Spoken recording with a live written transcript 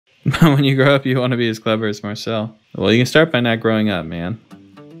When you grow up, you want to be as clever as Marcel. Well, you can start by not growing up, man.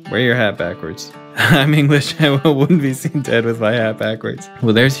 Wear your hat backwards. I'm English. I wouldn't be seen dead with my hat backwards.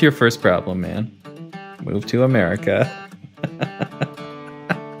 Well, there's your first problem, man. Move to America.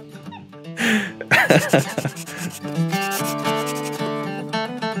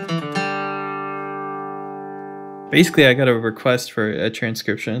 Basically, I got a request for a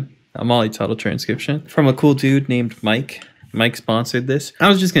transcription, a Molly Tuttle transcription, from a cool dude named Mike. Mike sponsored this. I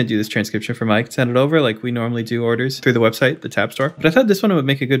was just going to do this transcription for Mike, send it over like we normally do orders through the website, the tab store. But I thought this one would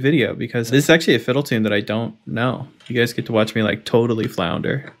make a good video because this is actually a fiddle tune that I don't know. You guys get to watch me like totally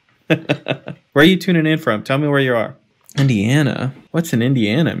flounder. Where are you tuning in from? Tell me where you are. Indiana? What's in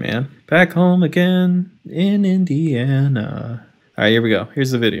Indiana, man? Back home again in Indiana. All right, here we go.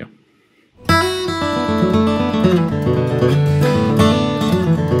 Here's the video.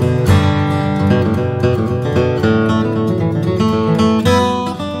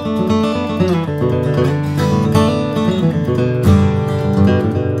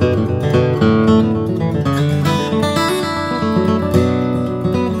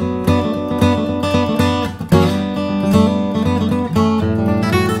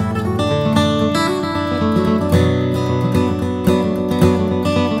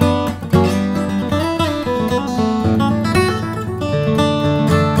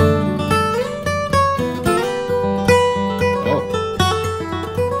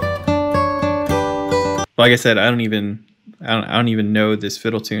 Like I said, I don't even know this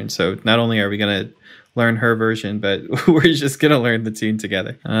fiddle tune. So not only are we gonna learn her version, but we're just gonna learn the tune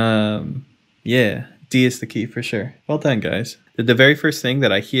together. Yeah, D is the key for sure. Well done, guys. The very first thing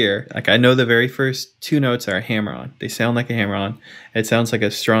that I hear, like I know the very first two notes are a hammer-on. They sound like a hammer-on. It sounds like a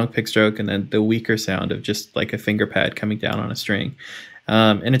strong pick stroke, and then the weaker sound of just like a finger pad coming down on a string.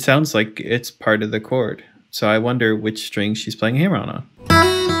 And it sounds like it's part of the chord. So I wonder which string she's playing a hammer-on on.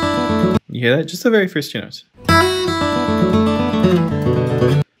 You hear that? Just the very first two notes.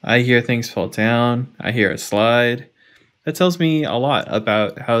 I hear things fall down. I hear a slide. That tells me a lot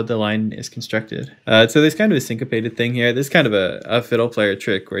about how the line is constructed. So there's kind of a syncopated thing here. This is kind of a fiddle player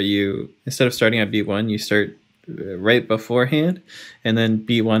trick where you, instead of starting at beat 1, you start right beforehand, and then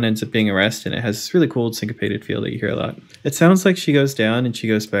beat 1 ends up being a rest, and it has this really cool syncopated feel that you hear a lot. It sounds like she goes down and she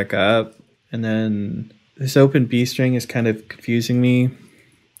goes back up, and then this open B string is kind of confusing me.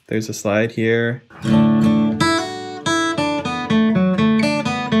 There's a slide here.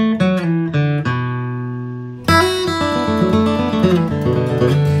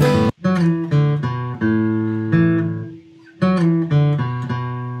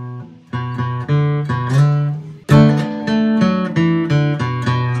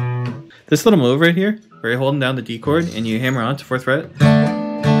 This little move right here, where you're holding down the D chord and you hammer on to 4th fret.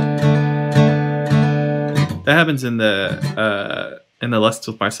 That happens in the Lust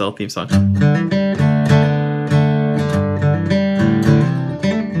with Marcel theme song.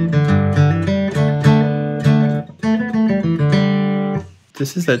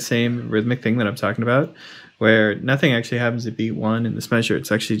 This is that same rhythmic thing that I'm talking about, where nothing actually happens at beat 1 in this measure.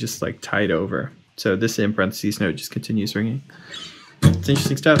 It's actually just like tied over. So this in parentheses note just continues ringing. It's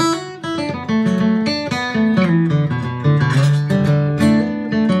interesting stuff.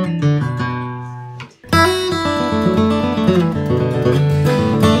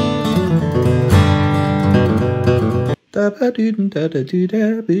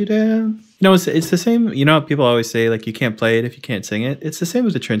 No, it's the same. You know, people always say like you can't play it if you can't sing it. It's the same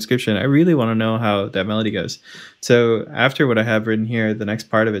with the transcription. I really want to know how that melody goes. So after what I have written here, the next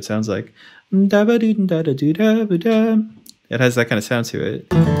part of it sounds like it has that kind of sound to it.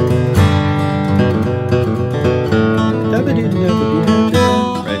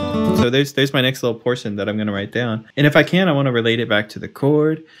 Right. So there's my next little portion that I'm going to write down. And if I can, I want to relate it back to the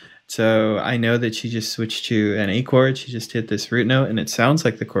chord. So I know that she just switched to an A chord. She just hit this root note, and it sounds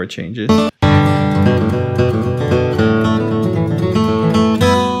like the chord changes. And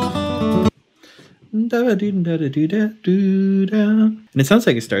it sounds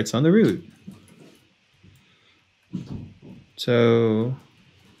like it starts on the root. So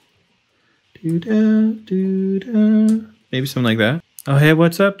maybe something like that. Oh, hey,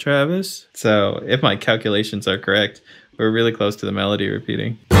 what's up, Travis? So if my calculations are correct, we're really close to the melody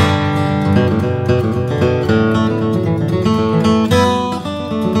repeating.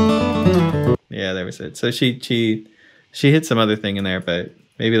 Yeah, there was it. So she hit some other thing in there, but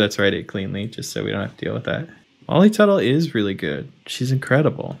maybe let's write it cleanly just so we don't have to deal with that. Molly Tuttle is really good. She's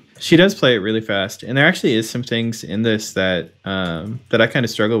incredible. She does play it really fast, and there actually is some things in this that that I kind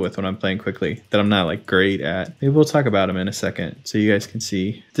of struggle with when I'm playing quickly, that I'm not like great at. Maybe we'll talk about them in a second so you guys can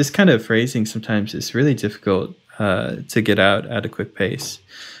see. This kind of phrasing sometimes is really difficult to get out at a quick pace.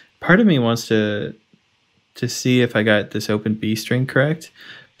 Part of me wants to see if I got this open B string correct,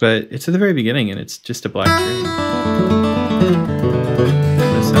 but it's at the very beginning and it's just a black string.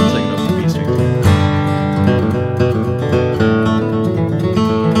 This sounds like an open B string.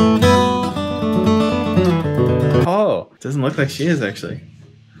 Oh, it doesn't look like she is actually.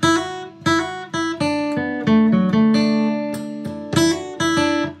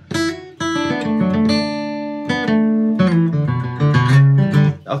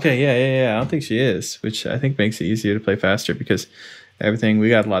 Okay, yeah. I don't think she is, which I think makes it easier to play faster because everything, we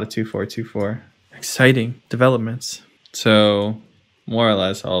got a lot of 2/4, 2/4. Exciting developments. So more or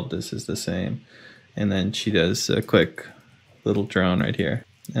less all of this is the same. And then she does a quick little drone right here.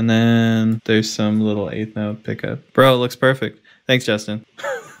 And then there's some little 8th note pickup. Bro, it looks perfect. Thanks, Justin.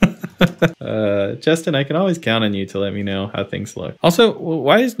 Justin, I can always count on you to let me know how things look. Also,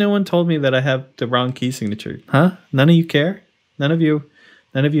 why has no one told me that I have the wrong key signature? Huh? None of you care? None of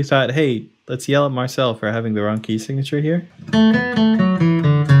you thought, hey, let's yell at Marcel for having the wrong key signature here?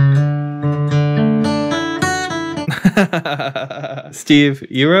 Steve,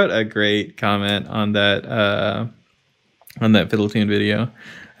 you wrote a great comment on that fiddle tune video.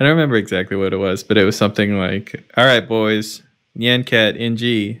 I don't remember exactly what it was, but it was something like, all right, boys, Yanket in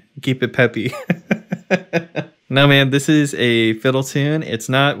G, keep it peppy. No, man, this is a fiddle tune. It's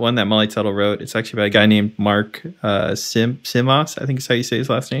not one that Molly Tuttle wrote. It's actually by a guy named Mark Simos, I think is how you say his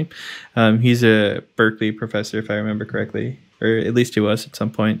last name. He's a Berkeley professor, if I remember correctly, or at least he was at some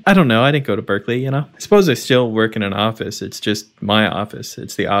point. I don't know. I didn't go to Berkeley, you know. I suppose I still work in an office. It's just my office.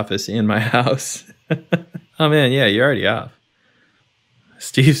 It's the office in my house. Oh, man, yeah, you're already off.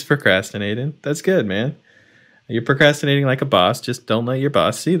 Steve's procrastinating. That's good, man. You're procrastinating like a boss. Just don't let your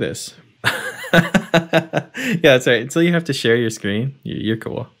boss see this. Yeah, that's right. Until you have to share your screen, you're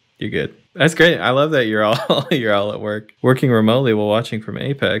cool. You're good. That's great. I love that you're all at work, working remotely while watching from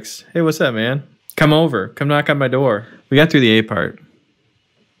Apex. Hey, what's up, man? Come over. Come knock on my door. We got through the A part.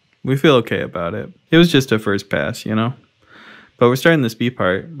 We feel okay about it. It was just a first pass, you know. But we're starting this B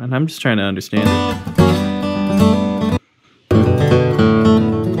part, and I'm just trying to understand it.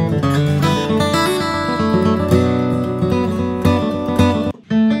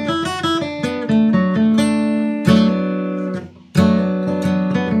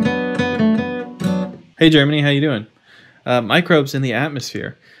 Hey Germany, how you doing? Microbes in the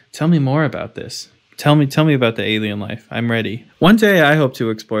atmosphere. Tell me more about this. Tell me about the alien life. I'm ready. One day I hope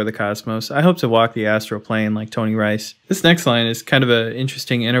to explore the cosmos. I hope to walk the astral plane like Tony Rice. This next line is kind of an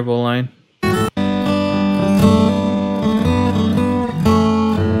interesting interval line.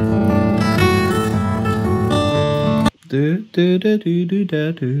 Do do do do do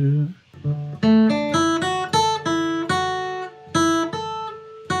da do.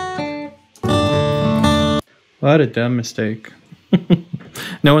 What a dumb mistake.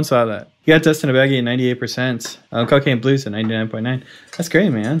 No one saw that. You got Dustin Abaghi at 98%. Cocaine Blues at 99.9. That's great,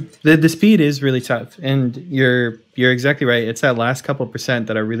 man. The speed is really tough, and you're exactly right. It's that last couple percent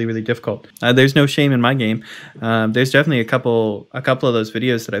that are really, really difficult. There's no shame in my game. There's definitely a couple of those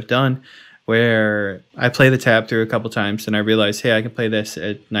videos that I've done where I play the tab through a couple times and I realize, hey, I can play this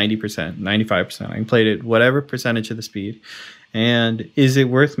at 90%, 95%. I can play it at whatever percentage of the speed. And is it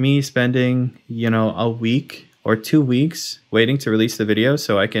worth me spending, you know, a week or 2 weeks waiting to release the video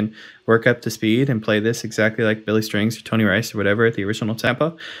so I can work up to speed and play this exactly like Billy Strings or Tony Rice or whatever at the original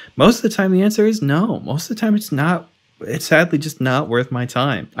tempo? Most of the time the answer is no. Most of the time it's not. It's sadly just not worth my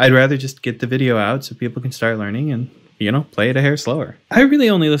time. I'd rather just get the video out so people can start learning and, you know, play it a hair slower. I really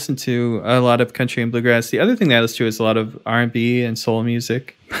only listen to a lot of country and bluegrass. The other thing that I listen to is a lot of R&B and soul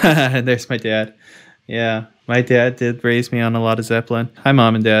music. There's my dad. Yeah, my dad did raise me on a lot of Zeppelin. Hi,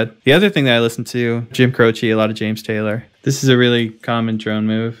 Mom and Dad. The other thing that I listen to, Jim Croce, a lot of James Taylor. This is a really common drone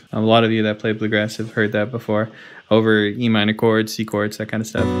move. A lot of you that play bluegrass have heard that before. Over E minor chords, C chords, that kind of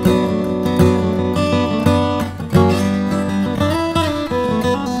stuff.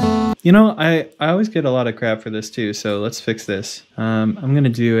 You know, I always get a lot of crap for this too, so let's fix this. I'm going to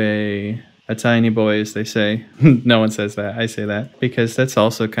do a tiny boy, as they say. No one says that. I say that because that's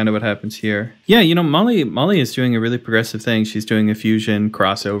also kind of what happens here. Yeah, you know, Molly is doing a really progressive thing. She's doing a fusion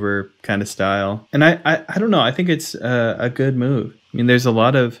crossover kind of style. And I don't know. I think it's a good move. I mean, there's a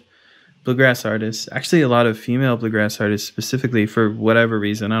lot of bluegrass artists, actually a lot of female bluegrass artists specifically for whatever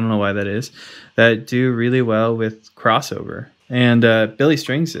reason, I don't know why that is, that do really well with crossover. And Billy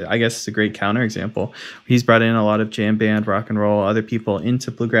Strings, I guess, is a great counterexample. He's brought in a lot of jam band, rock and roll, other people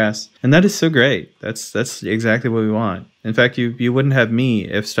into bluegrass. And that is so great. That's exactly what we want. In fact, you wouldn't have me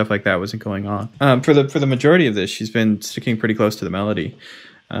if stuff like that wasn't going on. For the majority of this, she's been sticking pretty close to the melody.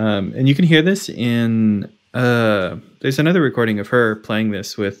 And you can hear this in There's another recording of her playing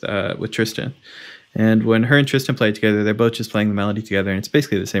this with Tristan. And when her and Tristan play together, they're both just playing the melody together, and it's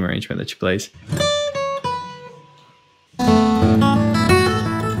basically the same arrangement that she plays.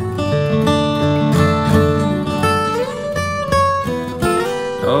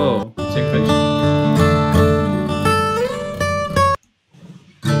 Oh, syncopation.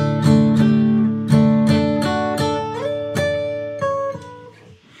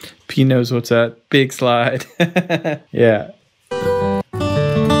 P knows what's up. Big slide. Yeah.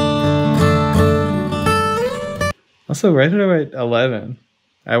 Also, why did I write 11?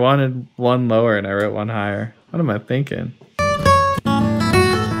 I wanted one lower and I wrote one higher. What am I thinking?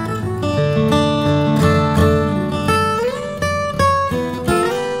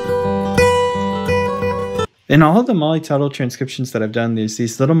 In all of the Molly Tuttle transcriptions that I've done, there's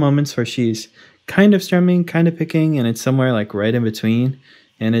these little moments where she's kind of strumming, kind of picking, and it's somewhere like right in between.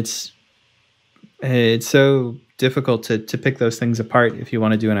 And it's so difficult to pick those things apart if you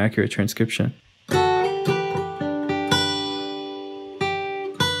want to do an accurate transcription.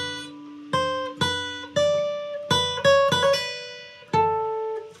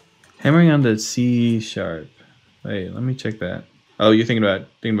 Hammering on the C sharp. Wait, let me check that. Oh, you're thinking about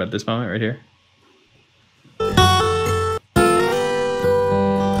this moment right here?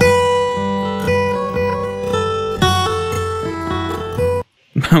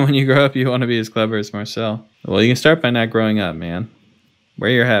 When you grow up, you want to be as clever as Marcel. Well, you can start by not growing up, man. Wear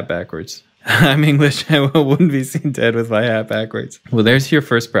your hat backwards. I'm English. I wouldn't be seen dead with my hat backwards. Well, there's your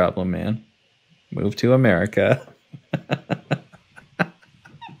first problem, man. Move to America.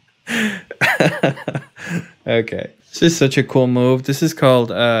 Okay. This is such a cool move. This is called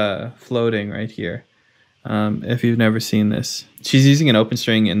floating right here. If you've never seen this. She's using an open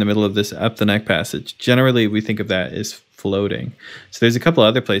string in the middle of this up the neck passage. Generally, we think of that as floating. So there's a couple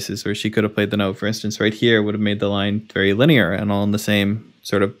other places where she could have played the note. For instance, right here would have made the line very linear and all in the same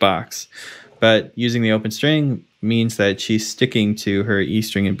sort of box. But using the open string means that she's sticking to her E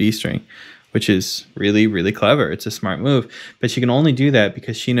string and B string, which is really, really clever. It's a smart move. But she can only do that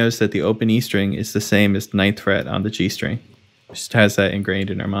because she knows that the open E string is the same as the 9th fret on the G string. She just has that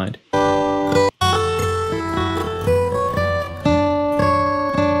ingrained in her mind.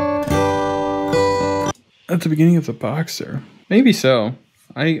 At the beginning of the boxer. Maybe so.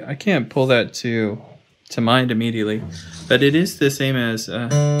 I can't pull that to mind immediately. But it is the same as...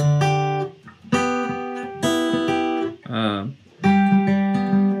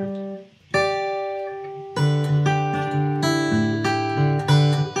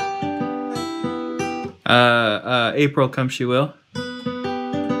 April Come She Will.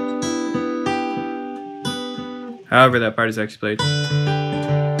 However that part is actually played.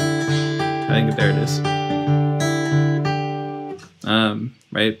 I think there it is.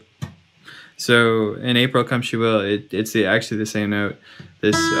 Right? So in April Come She Will, it's actually the same note.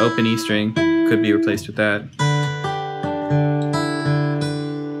 This open E string could be replaced with that.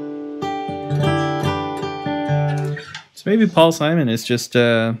 So maybe Paul Simon is just,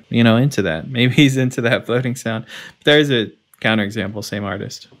 into that. Maybe he's into that floating sound. But there's a counterexample, same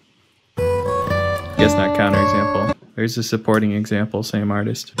artist. Guess not counterexample. There's a supporting example, same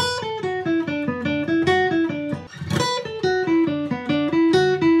artist.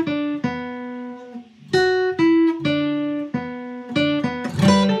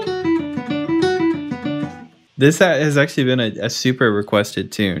 This has actually been a super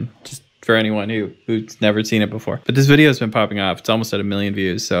requested tune, just for anyone who's never seen it before. But this video has been popping off. It's almost at 1 million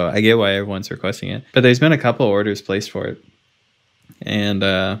views, so I get why everyone's requesting it. But there's been a couple orders placed for it, and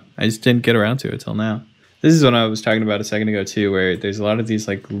I just didn't get around to it till now. This is what I was talking about a second ago too, where there's a lot of these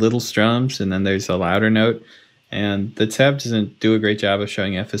like little strums, and then there's a louder note, and the tab doesn't do a great job of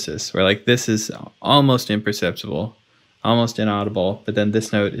showing emphasis, where like this is almost imperceptible, almost inaudible, but then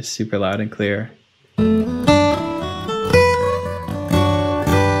this note is super loud and clear.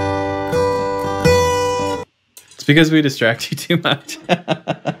 It's because we distract you too much.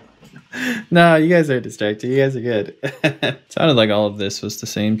 No, you guys are distracted. You guys are good. It sounded like all of this was the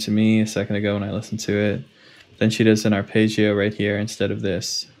same to me a second ago when I listened to it. Then she does an arpeggio right here instead of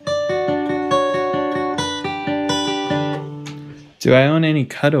this. Do I own any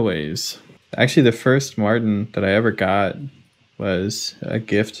cutaways? Actually, the first Martin that I ever got was a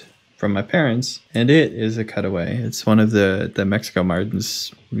gift from my parents, and it is a cutaway. It's one of the Mexico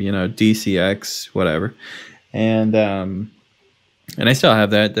Martins, DCX, whatever. And I still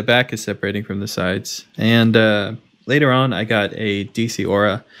have that. The back is separating from the sides. And later on, I got a DC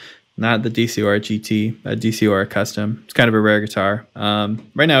Aura, not the DC Aura GT, a DC Aura Custom. It's kind of a rare guitar.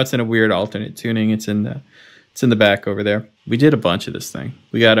 Right now, it's in a weird alternate tuning. It's in the back over there. we did a bunch of this thing.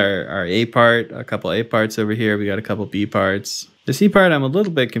 We got our A part, a couple A parts over here. We got a couple B parts. The C part, I'm a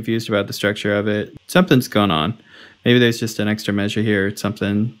little bit confused about the structure of it. Something's going on. Maybe there's just an extra measure here or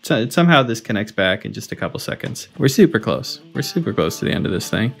something. Somehow this connects back in just a couple seconds. We're super close. We're super close to the end of this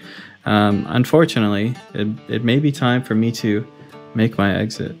thing. Unfortunately, it may be time for me to make my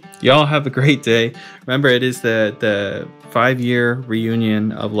exit. Y'all have a great day. Remember, it is the 5-year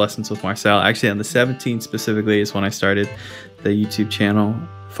reunion of Lessons with Marcel. Actually, on the 17th specifically is when I started the YouTube channel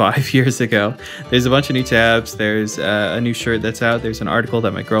 5 years ago. There's a bunch of new tabs. There's a new shirt that's out. There's an article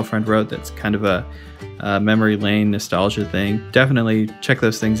that my girlfriend wrote that's kind of a memory lane nostalgia thing. Definitely check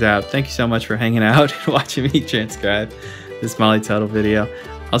those things out. Thank you so much for hanging out and watching me transcribe this Molly Tuttle video.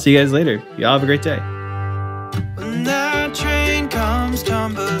 I'll see you guys later. Y'all have a great day.